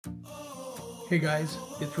Hey guys,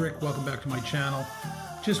 it's Rick. Welcome back to my channel.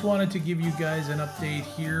 Just wanted to give you guys an update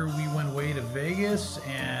here. We went away to Vegas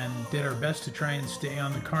and did our best to try and stay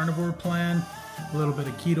on the carnivore plan. A little bit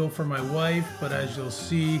of keto for my wife, but as you'll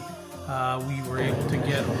see, we were able to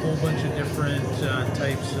get a whole bunch of different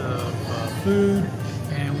types of food,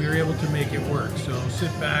 and we were able to make it work. So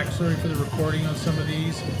sit back, sorry for the recording on some of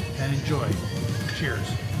these, and enjoy. Cheers.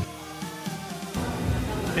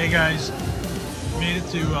 Hey guys, made it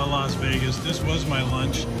to Las Vegas. This was my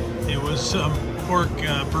lunch. It was some pork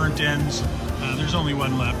burnt ends. There's only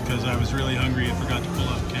one left because I was really hungry and forgot to pull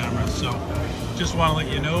out the camera. So just want to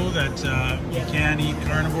let you know that you can eat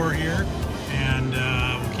carnivore here, and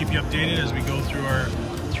we'll keep you updated as we go through our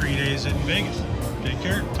 3 days in Vegas. Take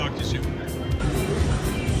care. Talk to you soon.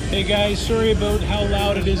 Hey guys, sorry about how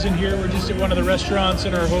loud it is in here. We're just at one of the restaurants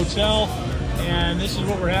in our hotel, and this is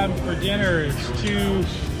what we're having for dinner. It's 2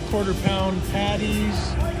 quarter-pound patties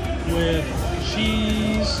with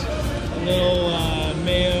cheese, a little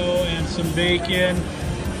mayo, and some bacon.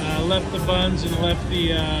 Left the buns and left the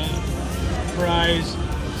fries.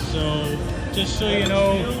 So just so you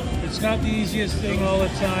know, it's not the easiest thing all the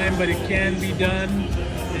time, but it can be done,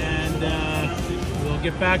 and we'll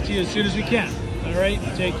get back to you as soon as we can. All right,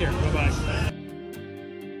 take care. Bye-bye.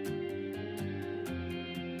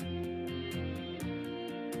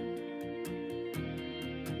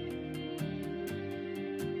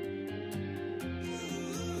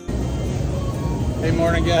 Hey,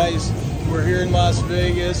 morning guys. We're here in Las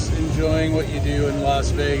Vegas, enjoying what you do in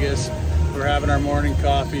Las Vegas. We're having our morning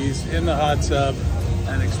coffees in the hot tub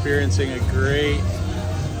and experiencing a great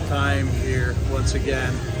time here once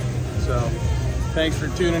again. So thanks for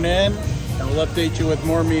tuning in, and we'll update you with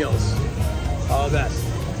more meals. All the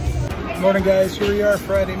best. Morning guys, here we are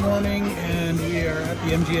Friday morning, and we are at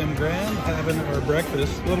the MGM Grand having our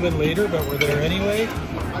breakfast. A little bit later, but we're there anyway.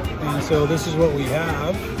 And so this is what we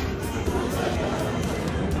have.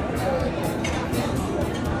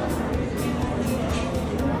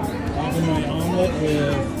 Having my omelet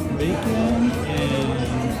with bacon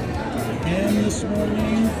and ham this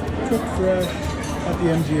morning, cooked fresh at the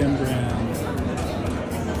MGM Grand.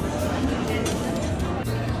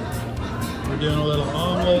 We're doing a little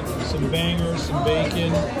omelet, some bangers, some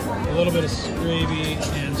bacon, a little bit of gravy,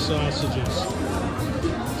 and sausages.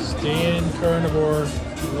 Staying carnivore,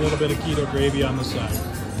 a little bit of keto gravy on the side.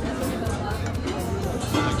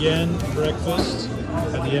 Again, breakfast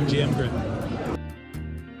at the MGM Grand.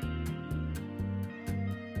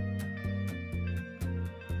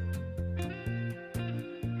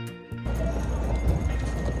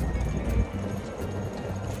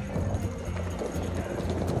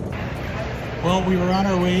 Well, we were on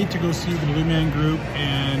our way to go see the Blue Man Group,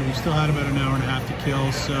 and we still had about an hour and a half to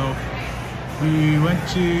kill, so we went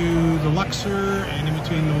to the Luxor, and in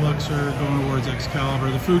between the Luxor going towards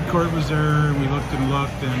Excalibur, the food court was there, and we looked,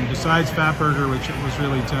 and besides Fatburger, which it was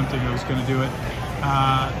really tempting, I was going to do it,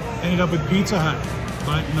 ended up with Pizza Hut,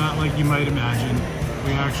 but not like you might imagine.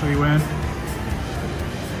 We actually went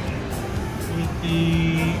with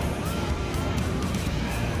the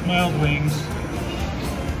mild wings,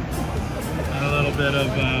 a little bit of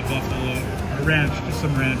buffalo or ranch, just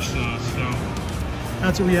some ranch sauce. So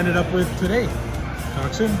that's what we ended up with today.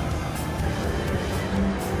 Talk soon.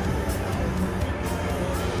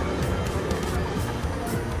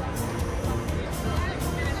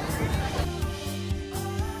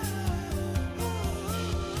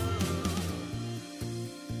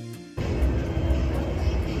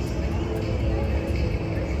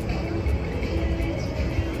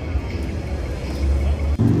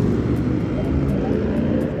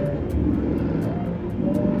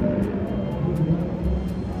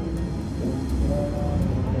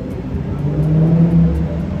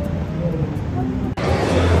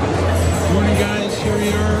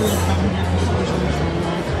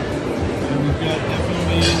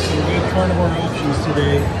 Carnivore options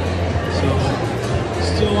today, so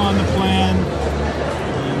still on the plan,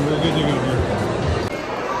 and we're good to go here.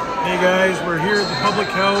 Hey guys, we're here at the public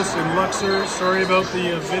house in Luxor. Sorry about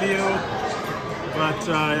the video, but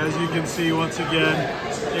as you can see, once again,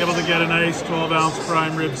 able to get a nice 12-ounce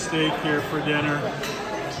prime rib steak here for dinner.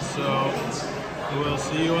 So we'll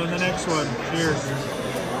see you on the next one. Cheers.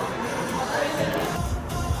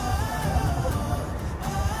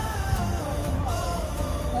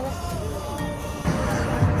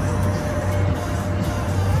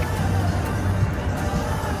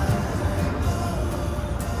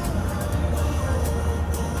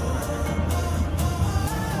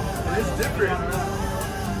 It's different.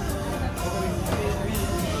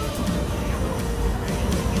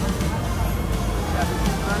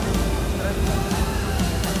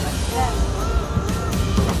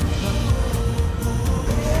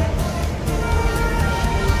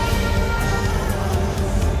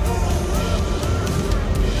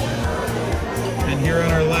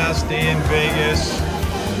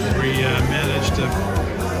 we managed to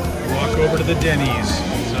walk over to the Denny's.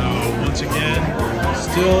 So once again,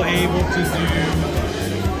 still able to do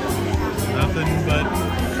nothing but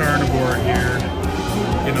carnivore here.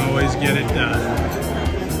 You can always get it done.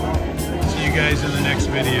 See you guys in the next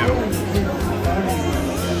video.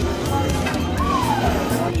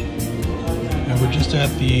 And we're just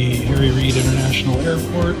at the Harry Reid International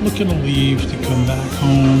Airport, looking to leave to come back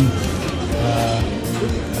home.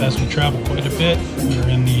 As we travel quite a bit, we're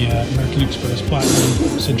in the American Express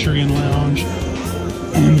Platinum Centurion Lounge,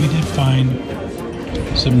 and we did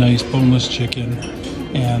find some nice boneless chicken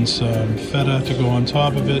and some feta to go on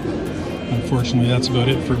top of it. Unfortunately, that's about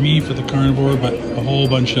it for me for the carnivore, but a whole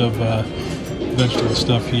bunch of vegetable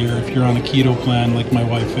stuff here if you're on a keto plan like my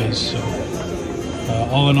wife is. So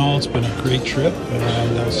all in all, it's been a great trip,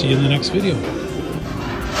 and I'll see you in the next video.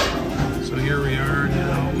 So here we are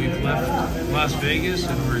now. We've left Las Vegas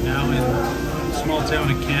and we're now in the small town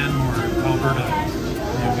of Canmore, Alberta.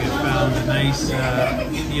 And we have found a nice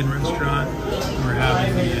Indian restaurant. We're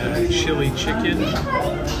having the chili chicken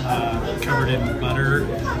covered in butter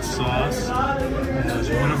and sauce as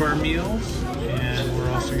one of our meals. And we're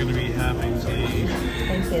also going to be having a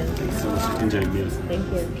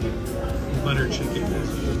butter chicken, as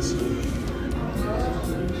you can see.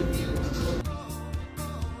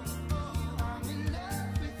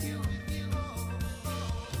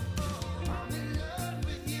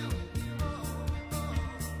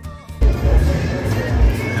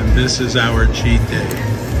 This is our cheat day.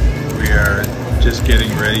 We are just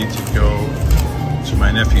getting ready to go to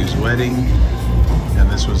my nephew's wedding, and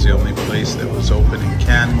this was the only place that was open in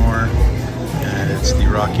Canmore, and it's the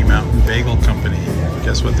Rocky Mountain Bagel Company.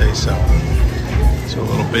 Guess what they sell? So a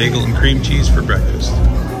little bagel and cream cheese for breakfast.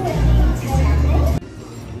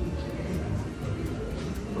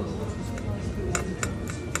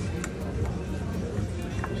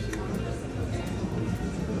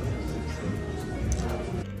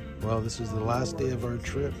 Well, this is the last day of our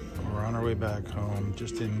trip. We're on our way back home,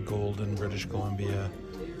 just in Golden, British Columbia.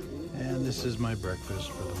 And this is my breakfast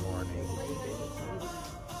for the morning.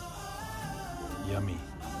 Yummy.